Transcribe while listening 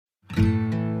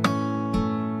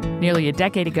Nearly a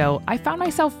decade ago, I found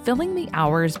myself filling the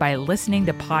hours by listening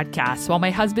to podcasts while my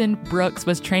husband, Brooks,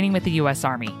 was training with the U.S.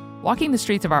 Army. Walking the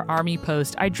streets of our Army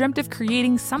post, I dreamt of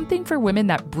creating something for women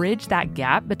that bridged that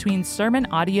gap between sermon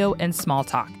audio and small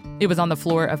talk. It was on the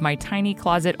floor of my tiny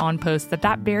closet on post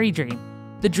that very dream,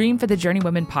 the dream for the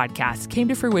Journeywomen podcast, came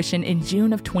to fruition in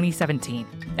June of 2017.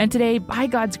 And today, by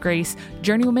God's grace,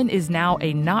 Journeywomen is now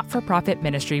a not-for-profit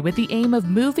ministry with the aim of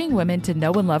moving women to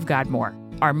know and love God more.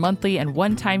 Our monthly and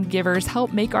one-time givers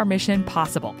help make our mission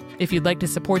possible. If you'd like to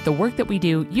support the work that we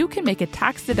do, you can make a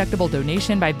tax-deductible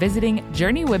donation by visiting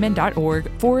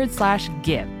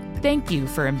journeywomen.org/give. Thank you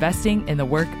for investing in the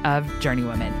work of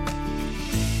Journeywomen.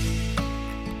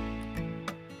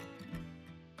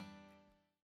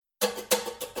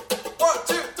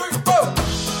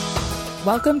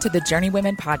 Welcome to the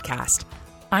Journeywomen podcast.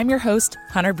 I'm your host,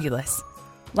 Hunter Belis.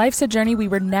 Life's a journey we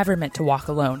were never meant to walk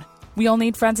alone. We all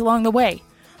need friends along the way.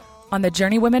 On the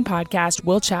Journeywomen podcast,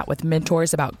 we'll chat with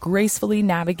mentors about gracefully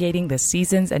navigating the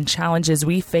seasons and challenges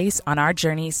we face on our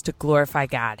journeys to glorify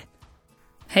God.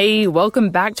 Hey,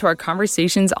 welcome back to our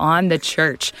conversations on the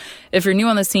church. If you're new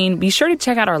on the scene, be sure to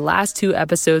check out our last two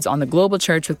episodes on the global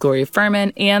church with Gloria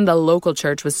Furman and the local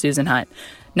church with Susan Hunt.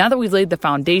 Now that we've laid the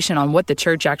foundation on what the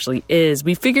church actually is,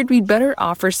 we figured we'd better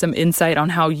offer some insight on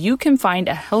how you can find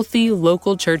a healthy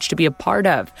local church to be a part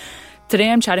of. Today,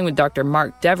 I'm chatting with Dr.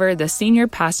 Mark Dever, the senior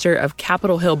pastor of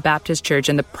Capitol Hill Baptist Church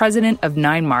and the president of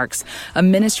Nine Marks, a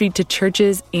ministry to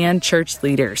churches and church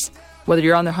leaders. Whether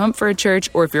you're on the hunt for a church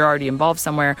or if you're already involved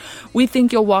somewhere, we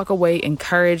think you'll walk away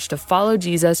encouraged to follow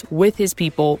Jesus with his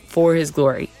people for his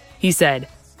glory. He said,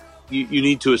 You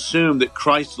need to assume that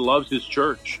Christ loves his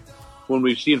church. When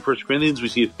we see in 1 Corinthians, we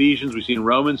see Ephesians, we see in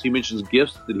Romans, he mentions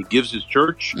gifts that he gives his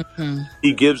church. Mm-hmm.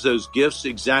 He gives those gifts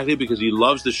exactly because he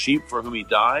loves the sheep for whom he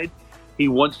died. He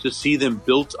wants to see them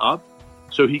built up.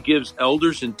 So he gives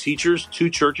elders and teachers to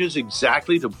churches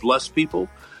exactly to bless people.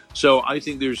 So I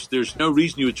think there's no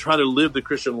reason you would try to live the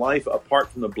Christian life apart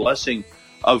from the blessing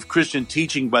of Christian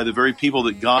teaching by the very people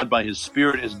that God, by his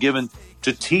Spirit, has given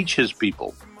to teach his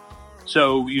people.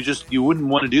 So you wouldn't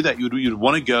want to do that. You'd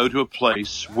want to go to a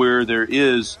place where there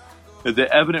is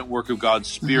the evident work of God's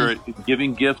Spirit,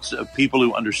 giving gifts of people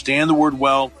who understand the word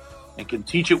well and can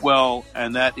teach it well,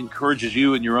 and that encourages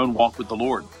you in your own walk with the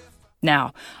Lord.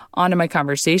 Now, on to my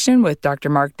conversation with Dr.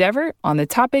 Mark Dever on the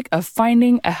topic of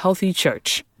finding a healthy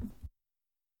church.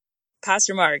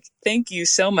 Pastor Mark, thank you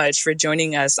so much for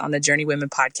joining us on the Journeywomen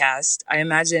podcast. I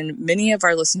imagine many of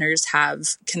our listeners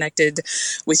have connected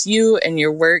with you and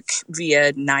your work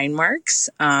via Nine Marks.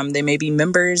 They may be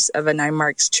members of a Nine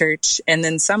Marks church, and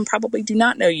then some probably do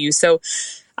not know you. So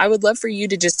I would love for you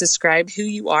to just describe who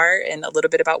you are and a little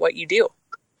bit about what you do.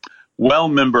 Well,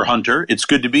 Member Hunter, it's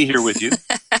good to be here with you.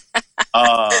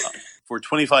 For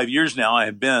 25 years now, I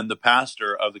have been the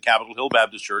pastor of the Capitol Hill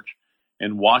Baptist Church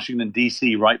in Washington,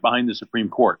 D.C., right behind the Supreme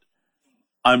Court.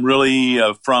 I'm really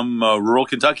from rural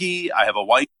Kentucky. I have a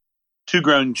wife, two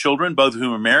grown children, both of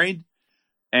whom are married.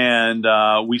 And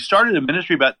we started a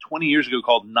ministry about 20 years ago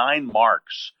called Nine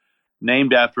Marks,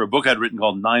 named after a book I'd written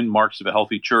called Nine Marks of a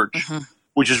Healthy Church,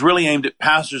 which is really aimed at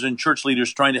pastors and church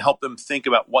leaders trying to help them think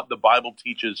about what the Bible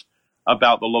teaches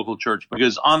about the local church.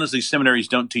 Because honestly, seminaries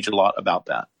don't teach a lot about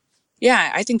that. Yeah,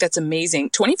 I think that's amazing.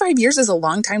 25 years is a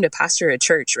long time to pastor a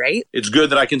church, right? It's good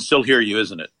that I can still hear you,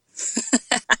 isn't it?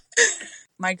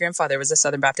 My grandfather was a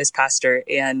Southern Baptist pastor,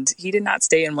 and he did not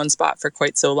stay in one spot for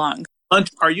quite so long.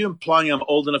 Hunt, are you implying I'm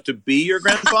old enough to be your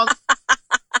grandfather?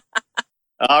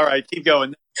 All right, keep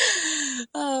going.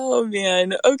 Oh,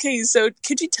 man. Okay, so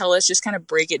could you tell us, just kind of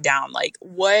break it down, like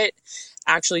what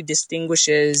actually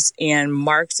distinguishes and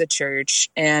marks a church,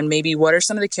 and maybe what are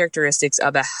some of the characteristics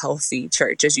of a healthy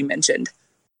church, as you mentioned?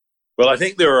 Well, I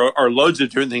think there are loads of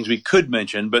different things we could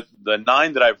mention, but the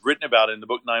 9 that I've written about in the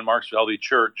book Nine Marks of a Healthy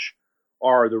Church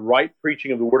are the right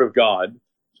preaching of the Word of God,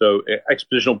 so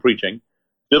expositional preaching,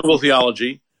 biblical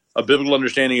theology, a biblical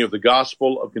understanding of the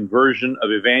gospel, of conversion, of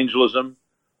evangelism,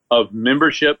 of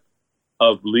membership,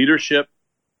 of leadership,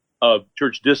 of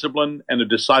church discipline, and of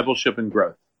discipleship and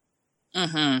growth.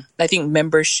 I think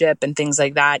membership and things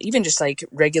like that, even just like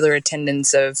regular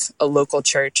attendance of a local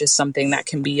church, is something that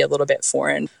can be a little bit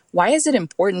foreign. Why is it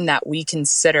important that we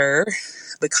consider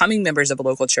becoming members of a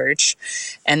local church,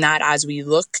 and that as we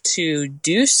look to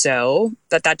do so,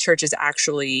 that church is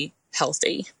actually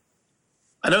healthy?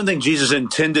 I don't think Jesus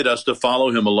intended us to follow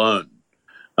him alone.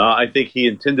 I think he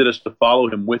intended us to follow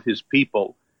him with his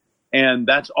people. And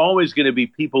that's always going to be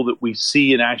people that we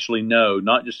see and actually know,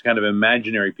 not just kind of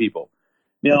imaginary people.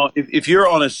 Now, if you're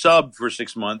on a sub for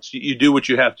 6 months, you do what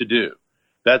you have to do.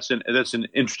 That's an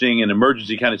interesting and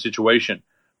emergency kind of situation.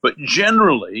 But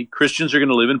generally, Christians are going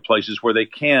to live in places where they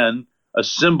can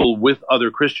assemble with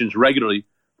other Christians regularly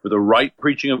for the right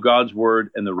preaching of God's word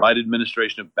and the right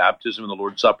administration of baptism and the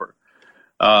Lord's Supper.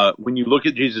 When you look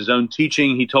at Jesus' own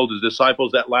teaching, he told his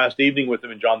disciples that last evening with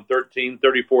them in John 13,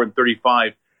 34, and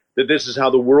 35, that this is how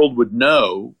the world would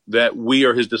know that we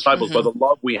are his disciples, by the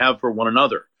love we have for one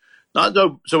another. Not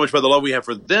so much by the love we have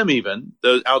for them even,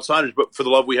 the outsiders, but for the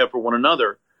love we have for one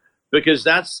another, because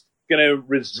that's going to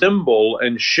resemble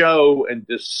and show and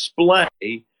display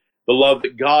the love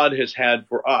that God has had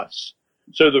for us.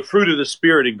 So the fruit of the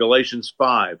Spirit in Galatians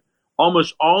 5,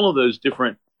 almost all of those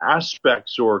different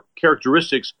aspects or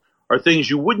characteristics are things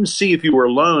you wouldn't see if you were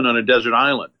alone on a desert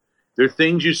island. They're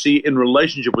things you see in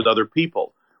relationship with other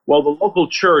people. Well, the local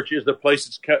church is the place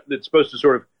that's supposed to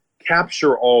sort of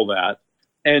capture all that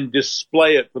and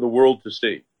display it for the world to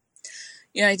see.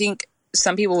 You know, I think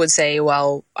some people would say,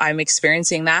 well, I'm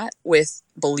experiencing that with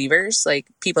believers, like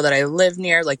people that I live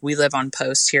near, like we live on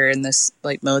post here in this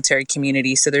like military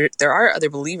community. So there are other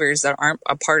believers that aren't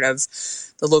a part of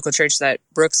the local church that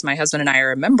Brooks, my husband, and I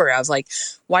are a member of. Like,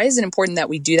 why is it important that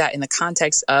we do that in the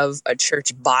context of a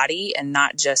church body and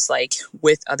not just like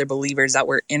with other believers that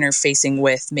we're interfacing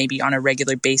with maybe on a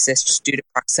regular basis just due to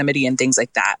proximity and things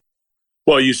like that?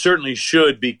 Well, you certainly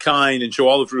should be kind and show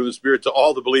all the fruit of the Spirit to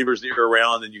all the believers that you're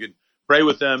around, and you can pray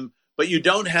with them, but you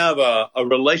don't have a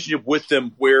relationship with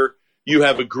them where you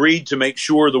have agreed to make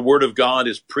sure the Word of God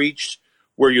is preached,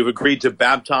 where you've agreed to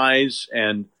baptize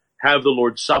and have the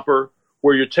Lord's Supper,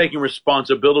 where you're taking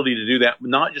responsibility to do that,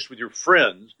 not just with your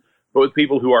friends, but with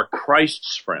people who are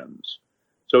Christ's friends.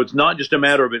 So it's not just a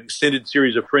matter of an extended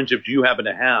series of friendships you happen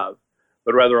to have,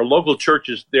 but rather a local church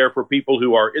is there for people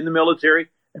who are in the military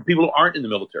and people who aren't in the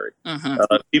military,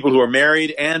 people who are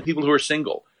married and people who are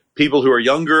single, people who are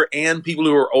younger and people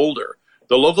who are older.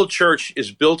 The local church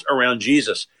is built around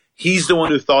Jesus. He's the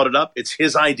one who thought it up. It's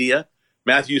his idea.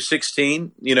 Matthew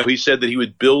 16, he said that he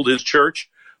would build his church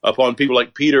upon people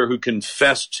like Peter who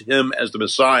confessed him as the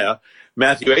Messiah.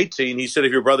 Matthew 18, he said,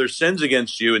 if your brother sins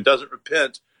against you and doesn't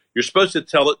repent, you're supposed to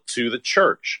tell it to the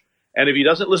church. And if he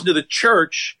doesn't listen to the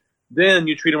church, then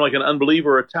you treat him like an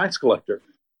unbeliever or a tax collector.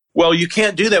 Well, you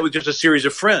can't do that with just a series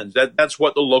of friends. That's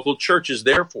what the local church is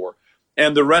there for.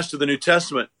 And the rest of the New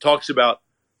Testament talks about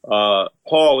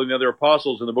Paul and the other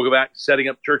apostles in the book of Acts setting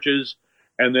up churches.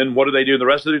 And then what do they do in the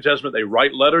rest of the New Testament? They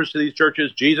write letters to these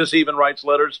churches. Jesus even writes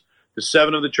letters to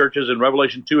 7 of the churches in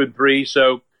Revelation 2 and 3.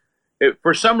 So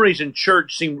for some reason,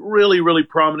 church seemed really, really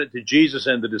prominent to Jesus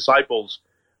and the disciples,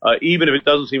 even if it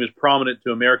doesn't seem as prominent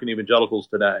to American evangelicals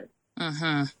today.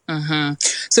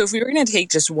 So if we were going to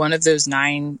take just one of those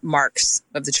 9 marks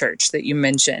of the church that you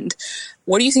mentioned,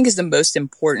 what do you think is the most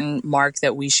important mark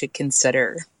that we should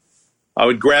consider? I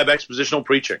would grab expositional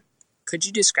preaching. Could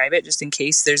you describe it just in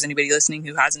case there's anybody listening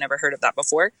who hasn't ever heard of that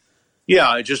before?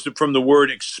 Yeah, just from the word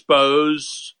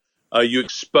expose, you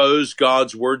expose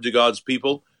God's word to God's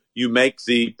people. You make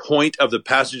the point of the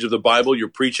passage of the Bible you're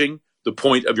preaching the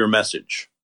point of your message.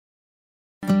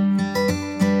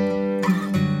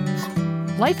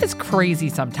 Life is crazy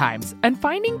sometimes, and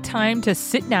finding time to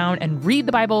sit down and read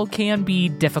the Bible can be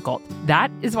difficult.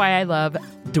 That is why I love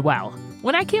Dwell.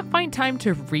 When I can't find time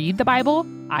to read the Bible,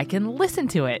 I can listen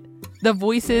to it. The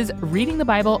voices reading the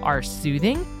Bible are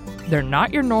soothing. They're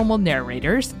not your normal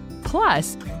narrators.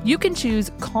 Plus, you can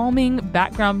choose calming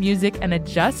background music and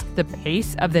adjust the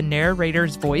pace of the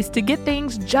narrator's voice to get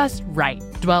things just right.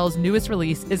 Dwell's newest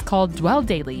release is called Dwell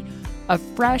Daily, a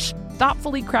fresh,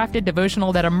 thoughtfully crafted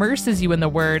devotional that immerses you in the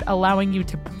Word, allowing you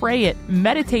to pray it,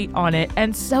 meditate on it,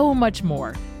 and so much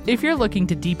more. If you're looking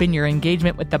to deepen your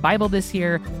engagement with the Bible this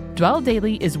year, Dwell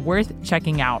Daily is worth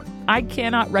checking out. I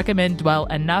cannot recommend Dwell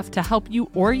enough to help you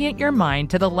orient your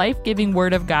mind to the life-giving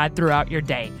Word of God throughout your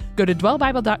day. Go to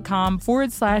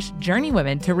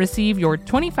dwellbible.com/journeywomen to receive your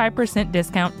 25%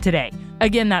 discount today.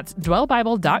 Again, that's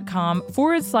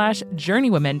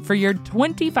dwellbible.com/journeywomen for your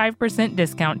 25%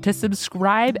 discount to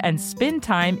subscribe and spend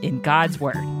time in God's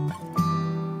Word.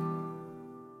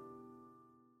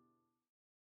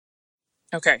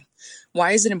 Okay.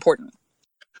 Why is it important?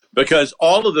 Because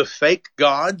all of the fake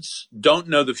gods don't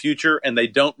know the future and they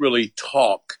don't really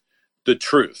talk the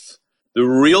truth. The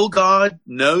real God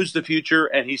knows the future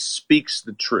and he speaks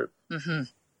the truth.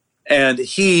 And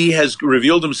he has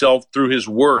revealed himself through his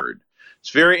word.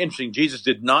 It's very interesting. Jesus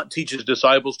did not teach his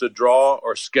disciples to draw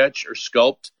or sketch or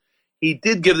sculpt. He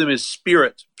did give them his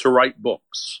spirit to write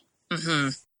books.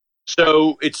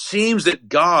 So it seems that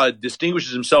God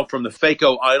distinguishes himself from the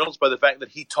Fako idols by the fact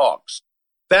that he talks.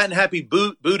 Fat and happy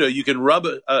Buddha, you can rub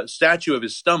a statue of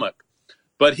his stomach,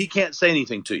 but he can't say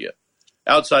anything to you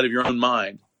outside of your own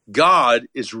mind. God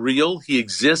is real, he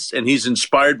exists, and he's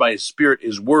inspired by his Spirit,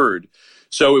 his word.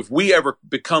 So if we ever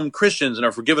become Christians and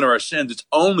are forgiven of our sins, it's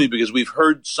only because we've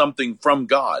heard something from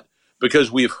God,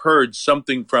 because we've heard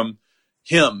something from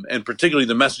him, and particularly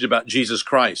the message about Jesus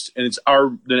Christ. And it's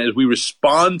as we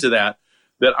respond to that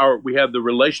we have the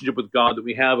relationship with God that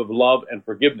we have of love and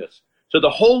forgiveness. So the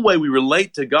whole way we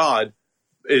relate to God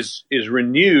is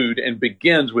renewed and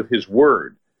begins with his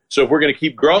word. So if we're going to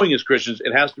keep growing as Christians,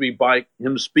 it has to be by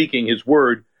him speaking his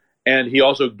word. And he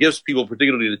also gives people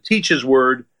particularly to teach his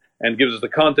word and gives us the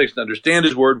context to understand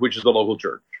his word, which is the local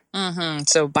church. Mm-hmm.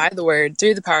 So by the word,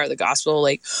 through the power of the gospel,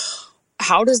 like,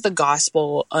 how does the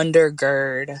gospel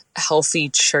undergird healthy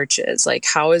churches? Like,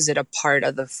 how is it a part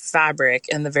of the fabric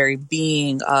and the very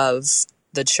being of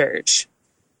the church?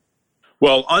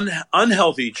 Well,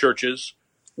 unhealthy churches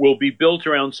will be built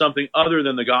around something other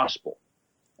than the gospel.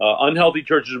 Unhealthy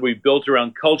churches will be built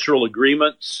around cultural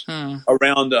agreements,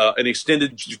 around an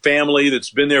extended family that's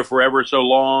been there forever so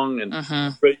long, and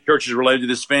churches related to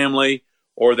this family,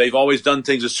 or they've always done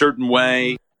things a certain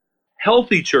way.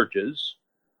 Healthy churches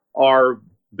are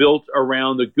built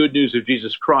around the good news of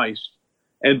Jesus Christ,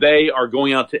 and they are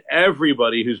going out to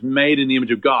everybody who's made in the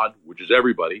image of God, which is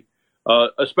everybody,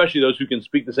 especially those who can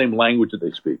speak the same language that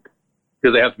they speak,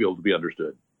 because they have to be able to be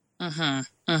understood.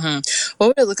 What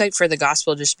would it look like for the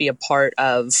gospel just be a part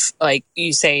of, like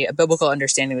you say, a biblical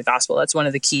understanding of the gospel? That's one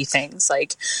of the key things.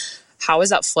 Like, how is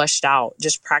that fleshed out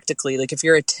just practically? Like, if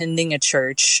you're attending a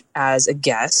church as a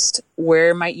guest,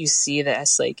 where might you see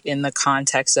this, like, in the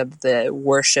context of the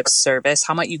worship service?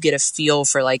 How might you get a feel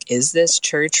for, like, is this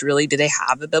church really, do they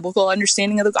have a biblical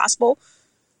understanding of the gospel?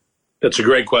 That's a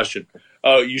great question.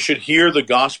 You should hear the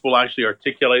gospel actually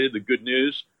articulated, the good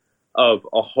news of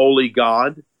a holy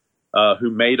God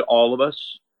who made all of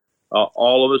us,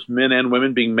 men and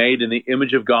women, being made in the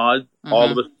image of God, all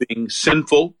of us being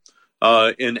sinful.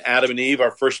 In Adam and Eve,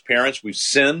 our first parents, we've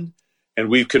sinned, and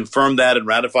we've confirmed that and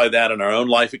ratified that in our own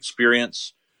life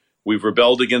experience. We've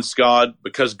rebelled against God.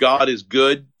 Because God is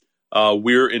good,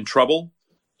 we're in trouble.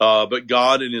 But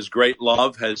God, in his great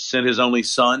love, has sent his only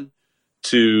Son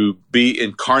to be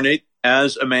incarnate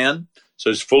as a man.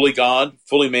 So he's fully God,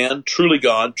 fully man, truly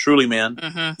God, truly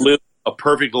man, lived a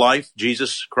perfect life,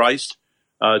 Jesus Christ,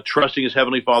 trusting his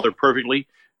heavenly Father perfectly,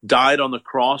 died on the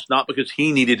cross, not because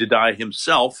he needed to die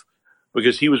himself,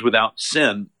 because he was without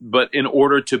sin, but in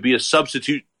order to be a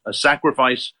substitute, a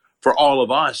sacrifice for all of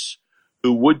us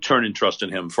who would turn and trust in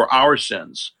him for our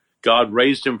sins. God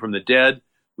raised him from the dead.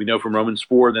 We know from Romans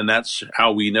 4, then that's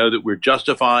how we know that we're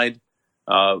justified,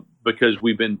 because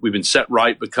we've been set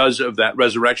right because of that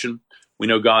resurrection. We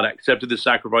know God accepted the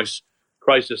sacrifice.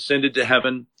 Christ ascended to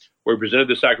heaven, where he presented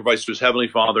the sacrifice to his heavenly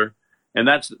Father. And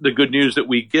that's the good news that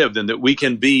we give them, that we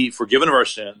can be forgiven of our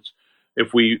sins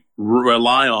if we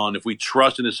rely on, if we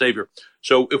trust in the Savior.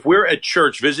 So if we're at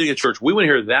church, visiting a church, we want to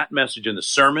hear that message in the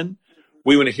sermon.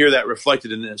 We want to hear that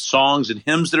reflected in the songs and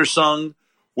hymns that are sung.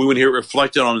 We want to hear it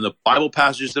reflected on the Bible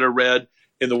passages that are read,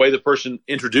 in the way the person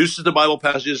introduces the Bible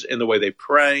passages, in the way they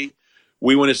pray.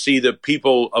 We want to see the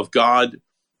people of God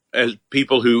as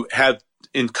people who have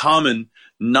in common,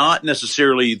 not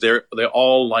necessarily they're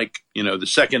all like, the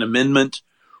Second Amendment,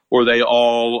 or they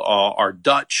all are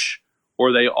Dutch,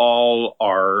 or they all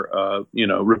are,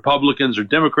 Republicans or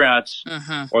Democrats,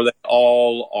 or they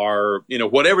all are,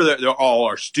 whatever, they're all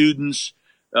are students.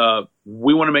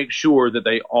 We want to make sure that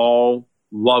they all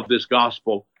love this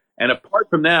gospel. And apart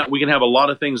from that, we can have a lot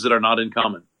of things that are not in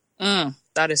common.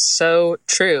 That is so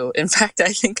true. In fact,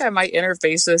 I think I might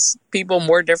interface with people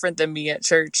more different than me at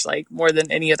church, like more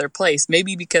than any other place,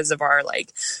 maybe because of our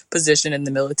position in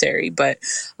the military. But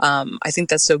I think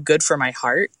that's so good for my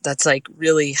heart. That's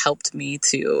really helped me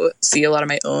to see a lot of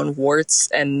my own warts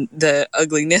and the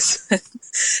ugliness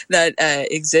that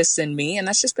exists in me. And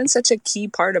that's just been such a key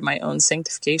part of my own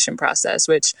sanctification process,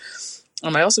 which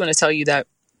I also want to tell you that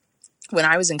when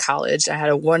I was in college, I had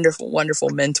a wonderful,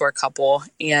 wonderful mentor couple,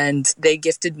 and they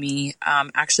gifted me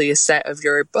actually a set of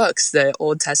your books, the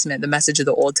Old Testament, the Message of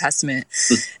the Old Testament,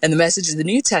 and the Message of the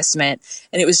New Testament.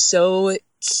 And it was so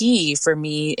key for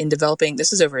me in developing,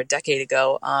 this was over a decade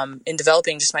ago, in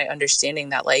developing just my understanding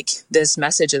that this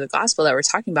message of the gospel that we're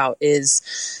talking about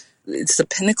it's the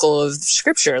pinnacle of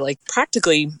Scripture.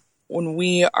 Practically, when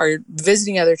we are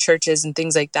visiting other churches and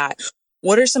things like that,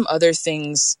 what are some other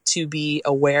things to be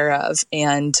aware of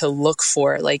and to look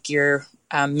for? You're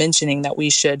mentioning that we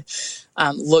should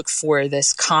look for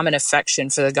this common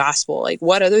affection for the gospel.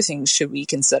 What other things should we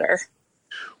consider?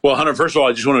 Well, Hunter, first of all,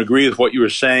 I just want to agree with what you were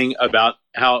saying about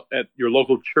how at your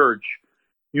local church,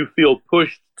 you feel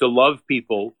pushed to love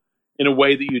people in a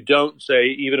way that you don't say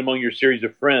even among your series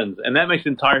of friends. And that makes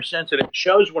entire sense. And it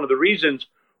shows one of the reasons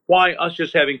why us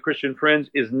just having Christian friends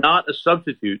is not a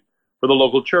substitute for the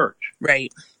local church.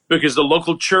 Right. Because the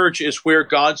local church is where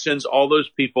God sends all those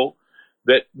people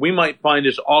that we might find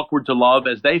as awkward to love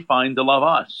as they find to love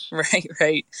us.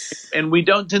 Right. And we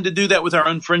don't tend to do that with our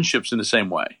own friendships in the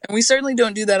same way. And we certainly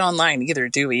don't do that online either,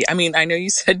 do we? I mean, I know you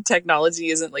said technology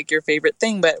isn't like your favorite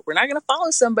thing, but we're not going to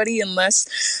follow somebody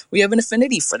unless we have an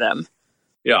affinity for them.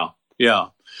 Yeah.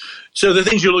 So the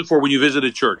things you look for when you visit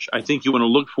a church, I think you want to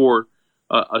look for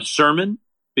a sermon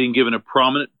being given a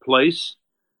prominent place,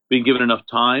 being given enough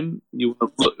time. You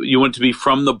want it to be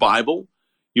from the Bible.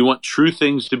 You want true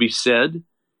things to be said.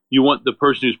 You want the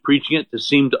person who's preaching it to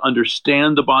seem to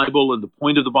understand the Bible and the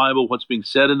point of the Bible, what's being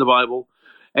said in the Bible.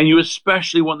 And you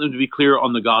especially want them to be clear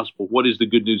on the gospel. What is the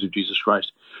good news of Jesus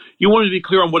Christ? You want them to be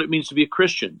clear on what it means to be a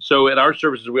Christian. So at our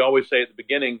services, we always say at the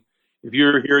beginning, if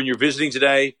you're here and you're visiting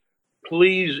today,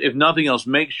 please, if nothing else,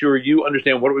 make sure you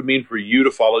understand what it would mean for you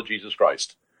to follow Jesus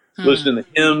Christ. Listen to the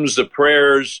hymns, the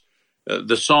prayers,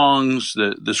 the songs,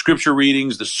 the scripture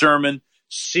readings, the sermon.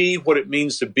 See what it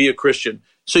means to be a Christian.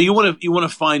 So you want to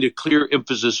find a clear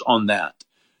emphasis on that.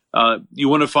 You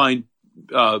want to find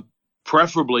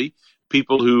preferably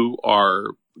people who are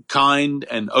kind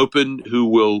and open, who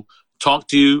will talk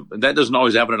to you. And that doesn't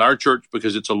always happen at our church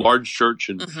because it's a large church,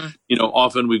 and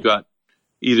often we've got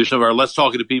either some of our less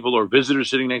talkative people or visitors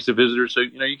sitting next to visitors. So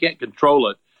you can't control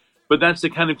it, but that's the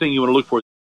kind of thing you want to look for.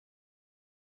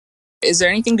 Is there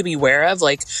anything to be aware of?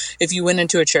 Like if you went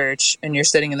into a church and you're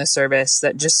sitting in the service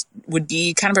that just would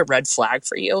be kind of a red flag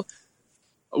for you?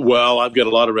 Well, I've got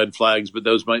a lot of red flags, but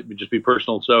those might just be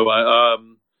personal. So,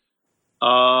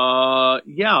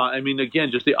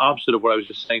 again, just the opposite of what I was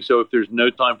just saying. So if there's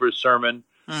no time for a sermon,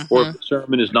 or if the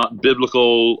sermon is not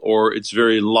biblical, or it's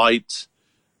very light,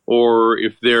 or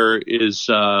if there is,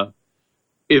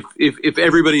 if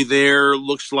everybody there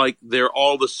looks like they're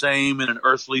all the same in an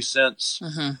earthly sense,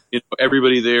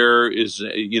 everybody there is,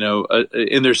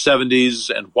 in their 70s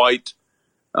and white,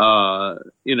 I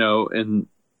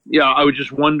would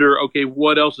just wonder, okay,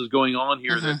 what else is going on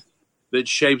here that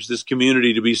shapes this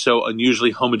community to be so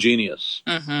unusually homogeneous?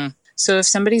 So if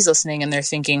somebody's listening and they're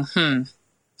thinking, I'm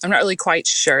not really quite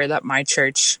sure that my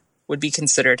church would be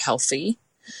considered healthy,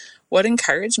 what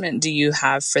encouragement do you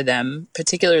have for them,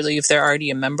 particularly if they're already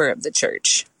a member of the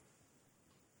church?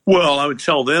 Well, I would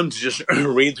tell them to just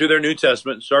read through their New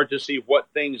Testament and start to see what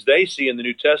things they see in the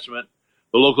New Testament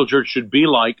the local church should be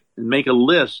like, and make a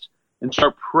list and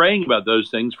start praying about those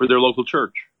things for their local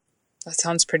church. That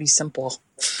sounds pretty simple.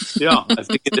 Yeah, I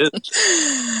think it is.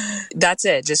 That's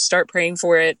it. Just start praying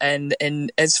for it. And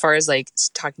as far as like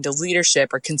talking to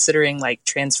leadership or considering like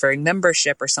transferring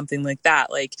membership or something like that,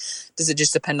 like, does it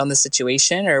just depend on the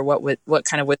situation, or what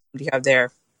kind of wisdom do you have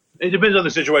there? It depends on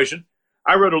the situation.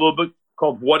 I wrote a little book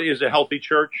called What is a Healthy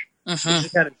Church? It's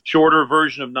a kind of shorter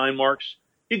version of 9 marks.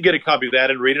 You can get a copy of that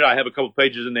and read it. I have a couple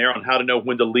pages in there on how to know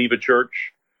when to leave a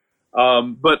church.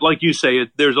 But like you say,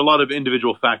 there's a lot of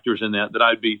individual factors in that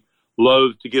I'd be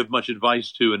loath to give much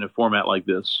advice to in a format like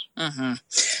this. I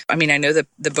mean, I know that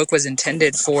the book was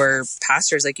intended for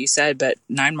pastors, like you said, but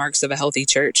 9 marks of a healthy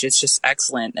church, it's just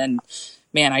excellent. And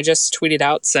man, I just tweeted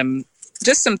out some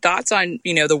thoughts on,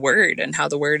 the word and how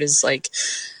the word is like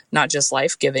not just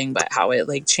life-giving, but how it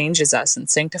like changes us and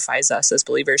sanctifies us as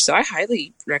believers. So I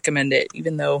highly recommend it,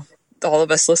 even though all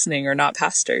of us listening are not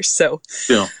pastors. So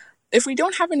yeah. If we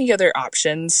don't have any other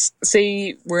options,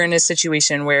 say we're in a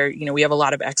situation where, we have a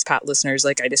lot of expat listeners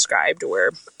like I described,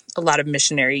 or a lot of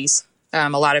missionaries, a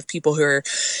lot of people who are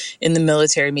in the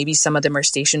military, maybe some of them are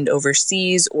stationed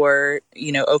overseas, or,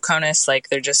 Oconus, like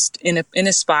they're just in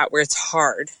a spot where it's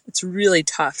hard. It's really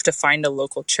tough to find a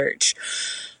local church.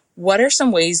 What are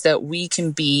some ways that we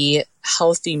can be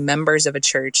healthy members of a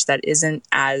church that isn't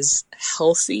as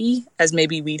healthy as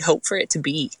maybe we'd hope for it to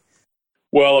be?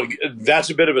 Well, that's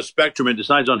a bit of a spectrum. It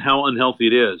decides on how unhealthy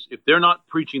it is. If they're not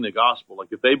preaching the gospel, like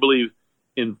if they believe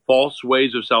in false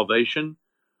ways of salvation,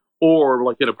 or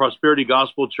like in a prosperity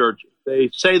gospel church,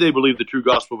 they say they believe the true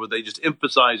gospel, but they just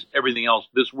emphasize everything else,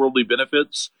 this worldly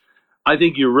benefits, I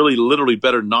think you're really literally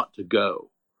better not to go.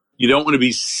 You don't want to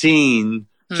be seen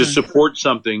to support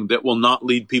something that will not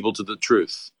lead people to the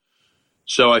truth.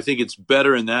 So I think it's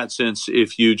better in that sense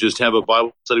if you just have a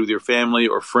Bible study with your family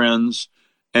or friends,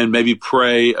 and maybe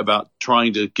pray about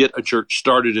trying to get a church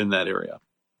started in that area.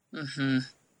 You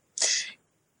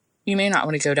may not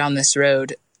want to go down this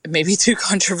road, maybe too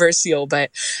controversial, but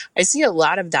I see a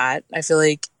lot of that. I feel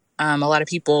like a lot of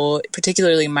people,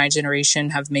 particularly my generation,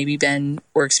 have maybe been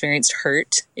or experienced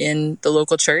hurt in the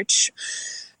local church.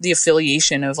 the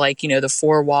affiliation of like, the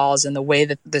four walls and the way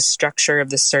that the structure of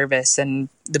the service and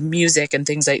the music and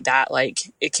things like that,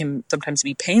 like it can sometimes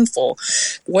be painful.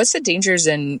 What's the dangers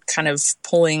in kind of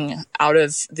pulling out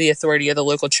of the authority of the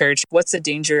local church? What's the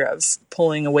danger of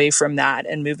pulling away from that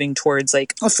and moving towards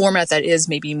like a format that is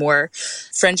maybe more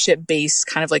friendship based,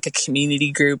 kind of like a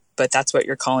community group, but that's what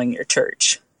you're calling your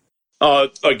church?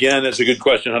 Again, that's a good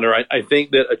question, Hunter. I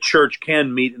think that a church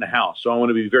can meet in a house, so I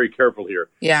want to be very careful here.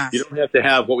 Yeah. You don't have to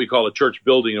have what we call a church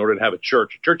building in order to have a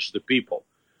church. A church is the people.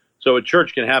 So a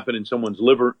church can happen in someone's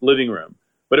living room,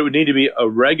 but it would need to be a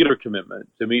regular commitment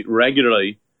to meet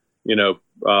regularly,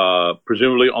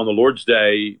 presumably on the Lord's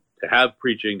Day, to have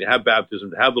preaching, to have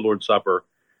baptism, to have the Lord's Supper.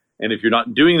 And if you're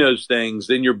not doing those things,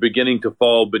 then you're beginning to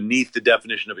fall beneath the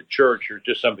definition of a church. You're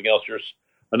just something else. You're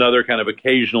another kind of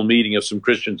occasional meeting of some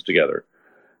Christians together.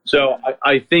 So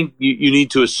I think you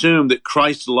need to assume that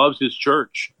Christ loves his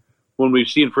church. When we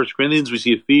see in 1 Corinthians, we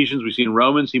see Ephesians, we see in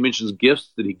Romans, he mentions gifts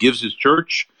that he gives his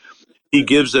church. He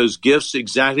gives those gifts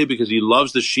exactly because he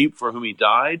loves the sheep for whom he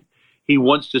died. He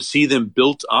wants to see them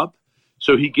built up.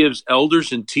 So he gives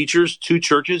elders and teachers to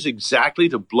churches exactly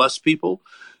to bless people.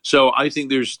 So I think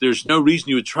there's no reason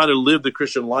you would try to live the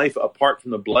Christian life apart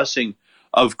from the blessing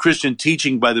of Christian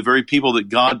teaching by the very people that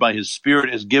God, by his Spirit,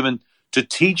 has given to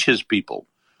teach his people.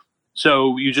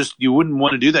 So you wouldn't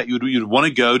want to do that. You'd want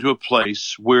to go to a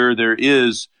place where there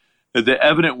is the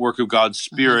evident work of God's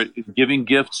Spirit in giving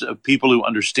gifts of people who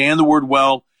understand the word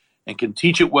well and can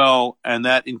teach it well, and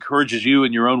that encourages you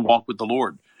in your own walk with the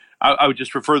Lord. I would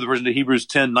just refer the person to Hebrews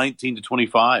 10, 19 to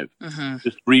 25.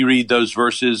 Just reread those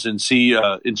verses and see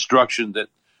instruction that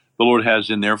the Lord has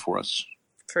in there for us.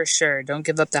 For sure. Don't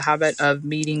give up the habit of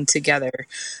meeting together.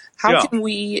 How can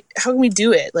we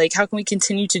do it? Like, how can we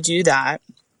continue to do that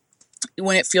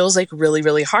when it feels like really,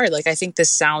 really hard? Like, I think this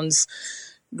sounds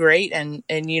great. And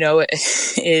it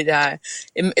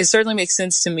certainly makes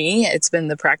sense to me. It's been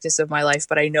the practice of my life,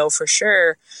 but I know for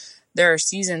sure there are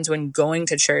seasons when going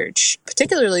to church,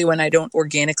 particularly when I don't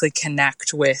organically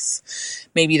connect with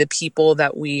maybe the people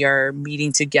that we are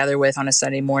meeting together with on a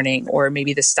Sunday morning, or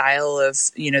maybe the style of,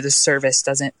 the service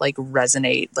doesn't like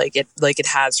resonate like it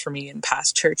has for me in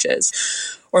past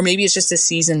churches. Or maybe it's just a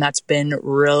season that's been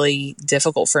really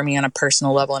difficult for me on a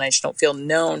personal level and I just don't feel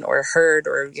known or heard,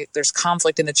 or there's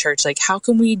conflict in the church. Like, how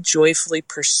can we joyfully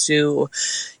pursue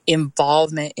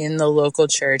involvement in the local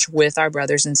church with our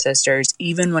brothers and sisters,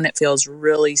 even when it feels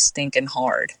really stinking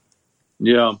hard?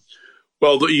 Yeah.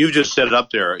 Well, you just set it up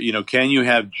there. Can you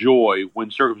have joy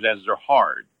when circumstances are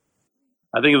hard?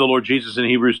 I think of the Lord Jesus in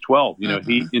Hebrews 12.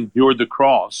 He endured the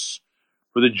cross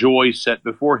for the joy set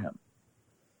before him.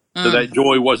 So that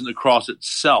joy wasn't the cross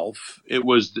itself. It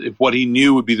was what he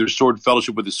knew would be the restored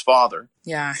fellowship with his Father.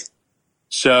 Yeah.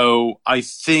 So I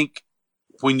think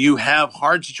when you have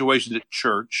hard situations at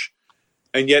church,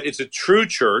 and yet it's a true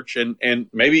church, and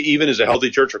maybe even is a healthy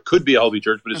church or could be a healthy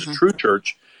church, but it's a true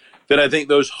church, then I think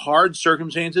those hard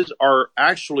circumstances are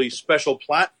actually special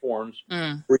platforms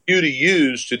for you to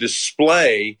use to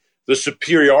display the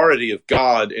superiority of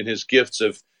God and his gifts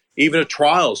of even of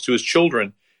trials to his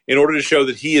children, in order to show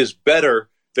that he is better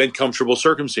than comfortable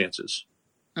circumstances.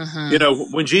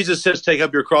 When Jesus says, take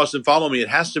up your cross and follow me, it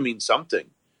has to mean something.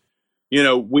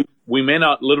 We may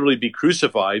not literally be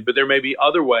crucified, but there may be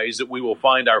other ways that we will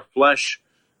find our flesh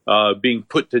being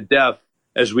put to death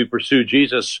as we pursue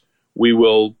Jesus. We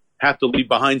will have to leave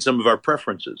behind some of our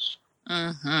preferences.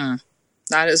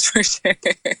 That is for sure.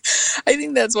 I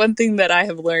think that's one thing that I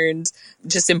have learned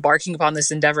just embarking upon this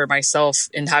endeavor myself,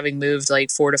 and having moved like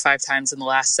 4 to 5 times in the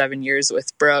last 7 years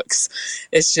with Brooks.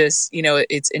 It's just,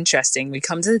 it's interesting. We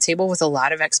come to the table with a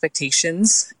lot of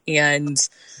expectations, and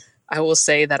I will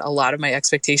say that a lot of my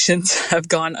expectations have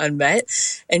gone unmet,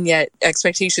 and yet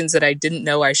expectations that I didn't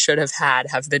know I should have had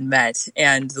have been met.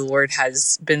 And the Lord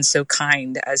has been so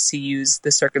kind as to use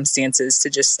the circumstances to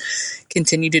just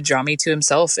continue to draw me to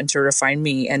himself and to refine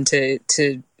me and to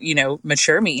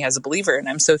mature me as a believer. And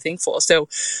I'm so thankful. So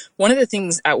one of the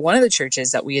things at one of the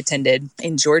churches that we attended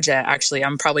in Georgia, actually,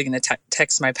 I'm probably going to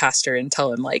text my pastor and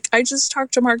tell him, like, I just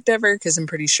talked to Mark Dever, because I'm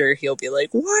pretty sure he'll be like,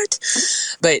 what?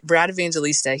 But Brad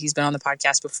Evangelista, he's been on the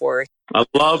podcast before. I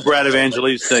love Brad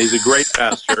Evangelista. He's a great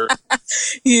pastor.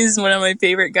 He's one of my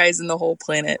favorite guys in the whole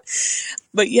planet.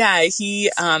 But yeah,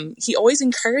 he always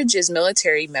encourages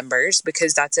military members,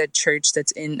 because that's a church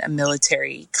that's in a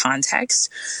military context,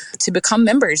 to become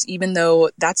members, even though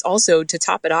that's also, to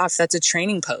top it off, that's a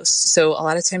training post. So a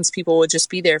lot of times people would just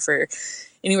be there for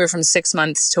anywhere from 6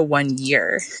 months to 1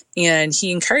 year. And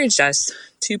he encouraged us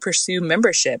to pursue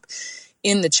membership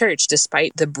in the church,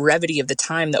 despite the brevity of the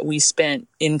time that we spent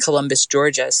in Columbus,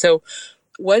 Georgia. So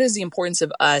what is the importance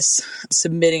of us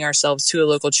submitting ourselves to a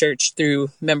local church through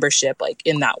membership, like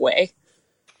in that way?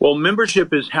 Well,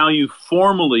 membership is how you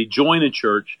formally join a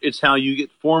church. It's how you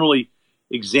get formally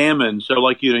examined. So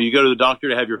like, you go to the doctor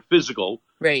to have your physical.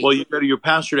 Right. Well, you go to your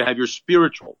pastor to have your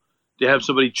spiritual, to have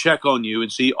somebody check on you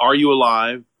and see, are you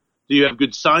alive? Do you have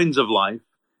good signs of life?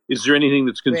 Is there anything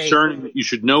that's concerning that you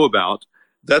should know about?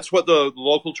 That's what the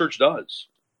local church does.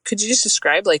 Could you just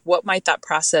describe, like, what might that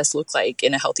process look like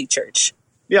in a healthy church?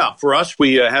 Yeah, for us,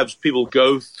 we have people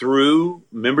go through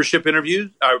membership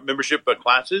interviews, our membership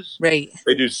classes. Right.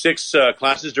 They do 6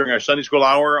 classes during our Sunday school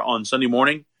hour on Sunday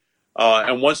morning.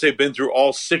 And once they've been through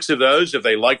all 6 of those, if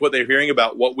they like what they're hearing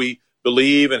about what we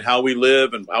believe and how we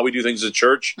live and how we do things as a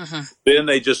church, then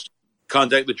they just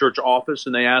contact the church office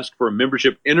and they ask for a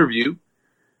membership interview.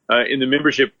 In the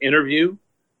membership interview,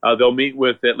 they'll meet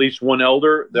with at least one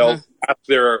elder. They'll ask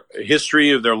their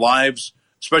history of their lives,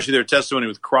 especially their testimony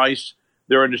with Christ,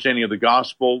 their understanding of the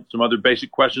gospel, some other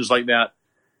basic questions like that.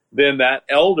 Then that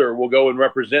elder will go and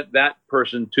represent that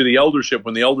person to the eldership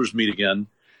when the elders meet again.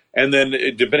 And then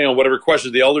depending on whatever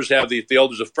questions the elders have, if the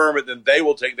elders affirm it, then they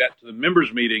will take that to the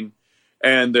members meeting.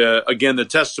 And again, the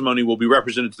testimony will be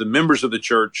represented to the members of the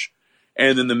church.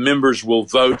 And then the members will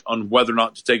vote on whether or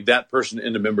not to take that person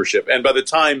into membership. And by the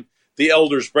time the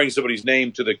elders bring somebody's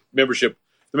name to the membership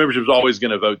is always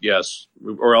going to vote yes.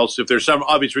 Or else if there's some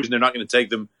obvious reason they're not going to take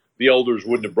them, the elders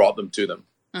wouldn't have brought them to them.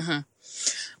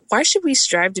 Why should we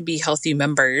strive to be healthy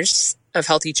members of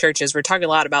healthy churches? We're talking a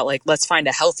lot about, like, let's find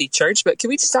a healthy church, but can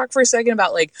we just talk for a second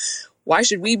about, like, why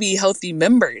should we be healthy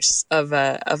members of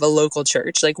a local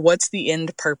church? Like, what's the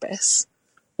end purpose?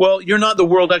 Well, you're not the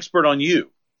world expert on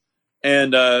you.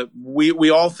 And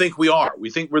we all think we are. We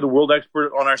think we're the world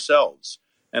expert on ourselves.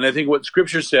 And I think what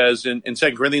Scripture says in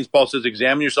 2 Corinthians, Paul says,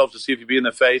 examine yourselves to see if you be in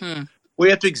the faith.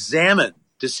 We have to examine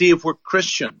to see if we're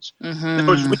Christians. In other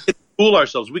words, we can fool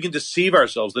ourselves. We can deceive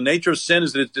ourselves. The nature of sin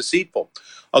is that it's deceitful.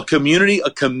 A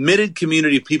committed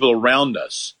community of people around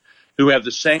us who have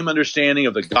the same understanding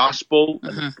of the gospel,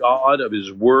 of God, of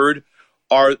his word,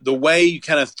 are the way you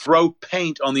kind of throw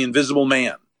paint on the invisible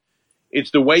man.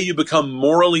 It's the way you become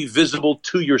morally visible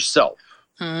to yourself.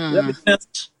 Does that make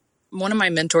sense? One of my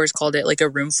mentors called it like a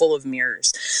room full of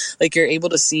mirrors. Like, you're able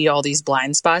to see all these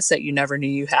blind spots that you never knew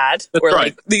you had. That's or right.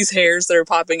 Like these hairs that are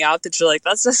popping out that you're like,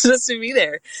 that's not supposed to be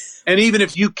there. And even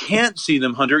if you can't see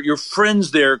them, Hunter, your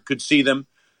friends there could see them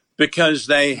because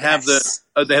they have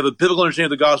they have a biblical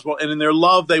understanding of the gospel, and in their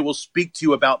love, they will speak to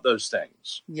you about those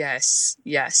things. Yes.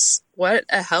 What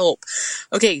a help.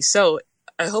 Okay, so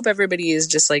I hope everybody is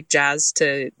just like jazzed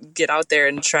to get out there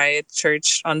and try a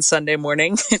church on Sunday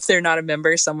morning if they're not a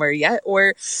member somewhere yet,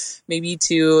 or maybe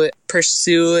to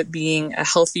pursue being a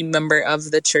healthy member of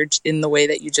the church in the way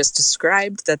that you just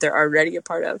described that they're already a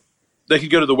part of. They can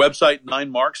go to the website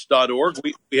 9marks.org.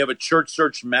 We have a church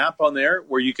search map on there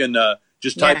where you can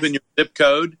just type in your zip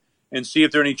code and see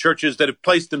if there are any churches that have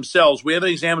placed themselves. We haven't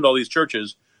examined all these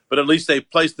churches, but at least they've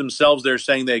placed themselves there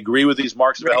saying they agree with these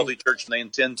marks of a healthy church and they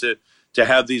intend to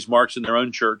have these marks in their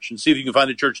own church, and see if you can find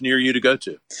a church near you to go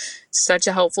to. Such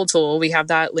a helpful tool. We have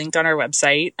that linked on our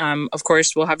website. Of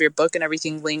course, we'll have your book and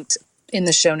everything linked in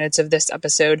the show notes of this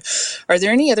episode. Are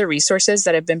there any other resources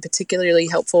that have been particularly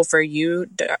helpful for you,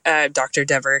 Dr.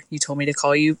 Dever? You told me to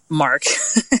call you Mark.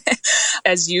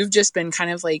 As you've just been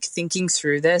kind of like thinking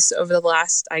through this over the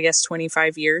last,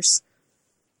 25 years?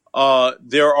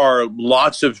 There are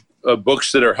lots of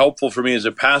books that are helpful for me as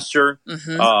a pastor.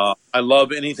 I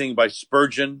love anything by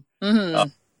Spurgeon,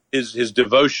 his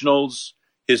devotionals,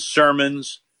 his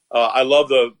sermons. I love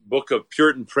the book of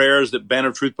Puritan prayers that Banner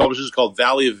of Truth publishes called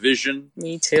Valley of Vision.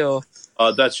 Me too.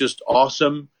 That's just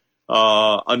awesome.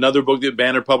 Another book that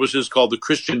Banner publishes called The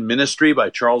Christian Ministry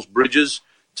by Charles Bridges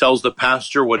tells the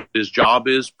pastor what his job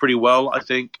is pretty well, I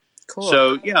think. Cool.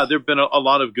 So, yeah, there have been a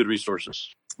lot of good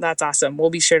resources. That's awesome. We'll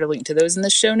be sure to link to those in the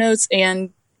show notes.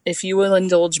 And if you will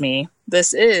indulge me,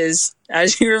 this is,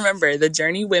 as you remember, the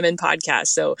Journey Women podcast.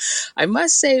 So I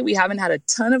must say we haven't had a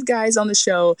ton of guys on the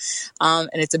show, and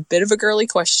it's a bit of a girly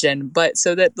question, but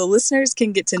so that the listeners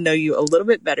can get to know you a little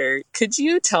bit better, could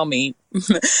you tell me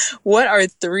what are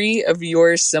 3 of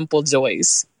your simple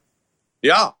joys?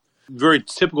 Yeah, very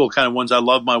typical kind of ones. I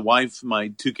love my wife, my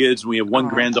 2 kids, and we have one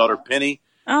granddaughter, Penny.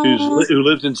 Who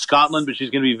lives in Scotland, but she's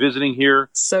going to be visiting here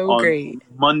on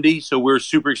Monday. So we're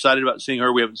super excited about seeing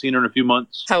her. We haven't seen her in a few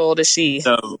months. How old is she?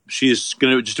 So she's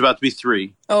just about to be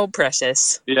 3. Oh,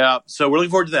 precious. Yeah. So we're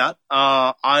looking forward to that.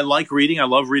 I like reading. I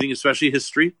love reading, especially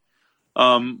history.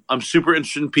 I'm super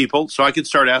interested in people. So I could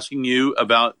start asking you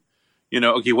about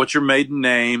Okay, what's your maiden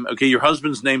name? Okay, your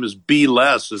husband's name is B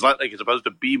less. Is that like it's supposed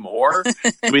to be more?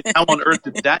 I mean, how on earth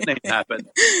did that name happen?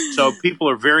 So people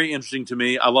are very interesting to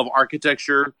me. I love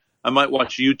architecture. I might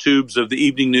watch YouTubes of the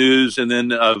evening news and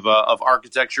then of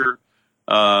architecture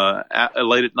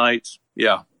late at nights.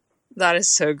 Yeah. That is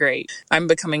so great. I'm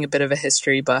becoming a bit of a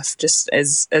history buff just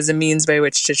as a means by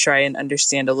which to try and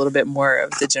understand a little bit more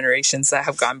of the generations that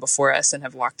have gone before us and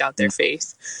have walked out their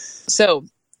faith. So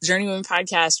Journeywomen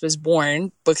Podcast was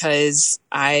born because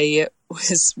I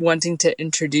was wanting to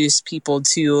introduce people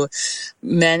to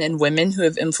men and women who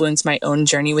have influenced my own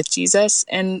journey with Jesus.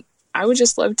 And I would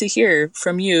just love to hear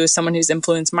from you, someone who's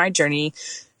influenced my journey.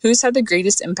 Who's had the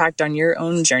greatest impact on your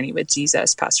own journey with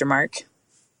Jesus, Pastor Mark?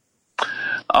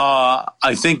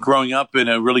 I think growing up in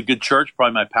a really good church,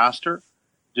 probably my pastor,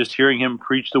 just hearing him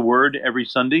preach the word every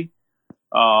Sunday.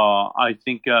 I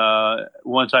think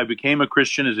once I became a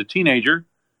Christian as a teenager,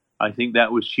 I think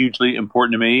that was hugely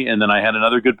important to me. And then I had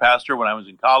another good pastor when I was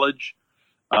in college.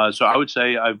 So I would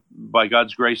say, by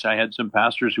God's grace, I had some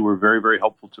pastors who were very, very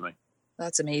helpful to me.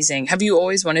 That's amazing. Have you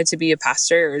always wanted to be a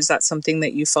pastor, or is that something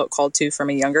that you felt called to from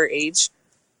a younger age?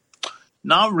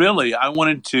 Not really. I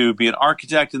wanted to be an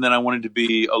architect, and then I wanted to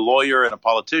be a lawyer and a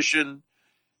politician.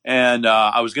 And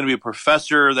I was going to be a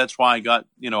professor. That's why I got,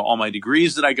 all my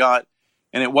degrees that I got.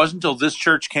 And it wasn't until this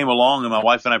church came along and my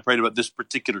wife and I prayed about this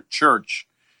particular church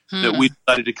that we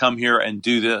decided to come here and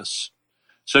do this.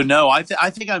 So no, I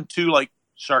think I'm too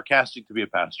sarcastic to be a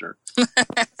pastor.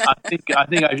 I think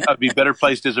I'd be better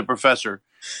placed as a professor.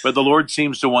 But the Lord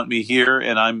seems to want me here,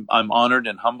 and I'm honored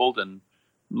and humbled and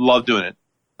love doing it.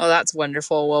 Oh, that's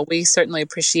wonderful. Well, we certainly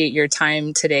appreciate your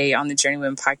time today on the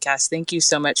Journeywomen Podcast. Thank you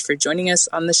so much for joining us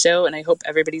on the show, and I hope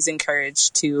everybody's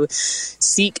encouraged to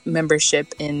seek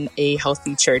membership in a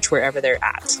healthy church wherever they're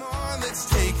at.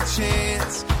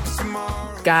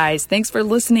 Guys, thanks for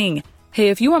listening. Hey,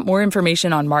 if you want more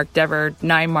information on Mark Dever,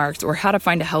 9 Marks, or how to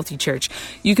find a healthy church,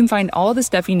 you can find all the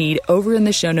stuff you need over in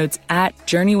the show notes at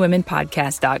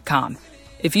journeywomenpodcast.com.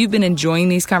 If you've been enjoying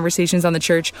these conversations on the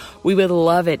church, we would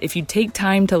love it if you'd take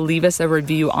time to leave us a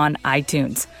review on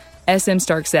iTunes. SM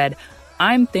Stark said,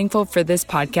 "I'm thankful for this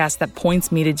podcast that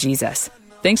points me to Jesus."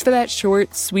 Thanks for that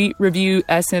short, sweet review,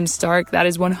 SM Stark. That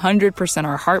is 100%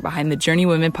 our heart behind the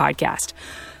Journeywomen Podcast.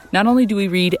 Not only do we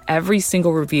read every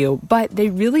single review, but they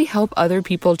really help other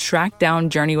people track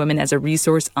down Journeywomen as a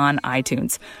resource on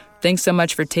iTunes. Thanks so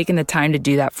much for taking the time to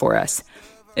do that for us.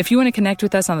 If you want to connect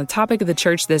with us on the topic of the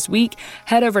church this week,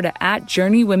 head over to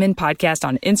 @Journeywomen Podcast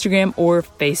on Instagram or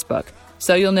Facebook.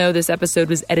 So you'll know this episode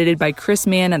was edited by Chris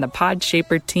Mann and the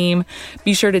Podshaper team.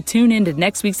 Be sure to tune in to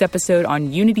next week's episode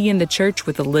on Unity in the Church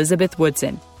with Elizabeth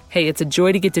Woodson. Hey, it's a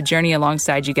joy to get to journey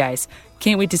alongside you guys.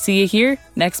 Can't wait to see you here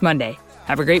next Monday.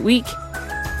 Have a great week.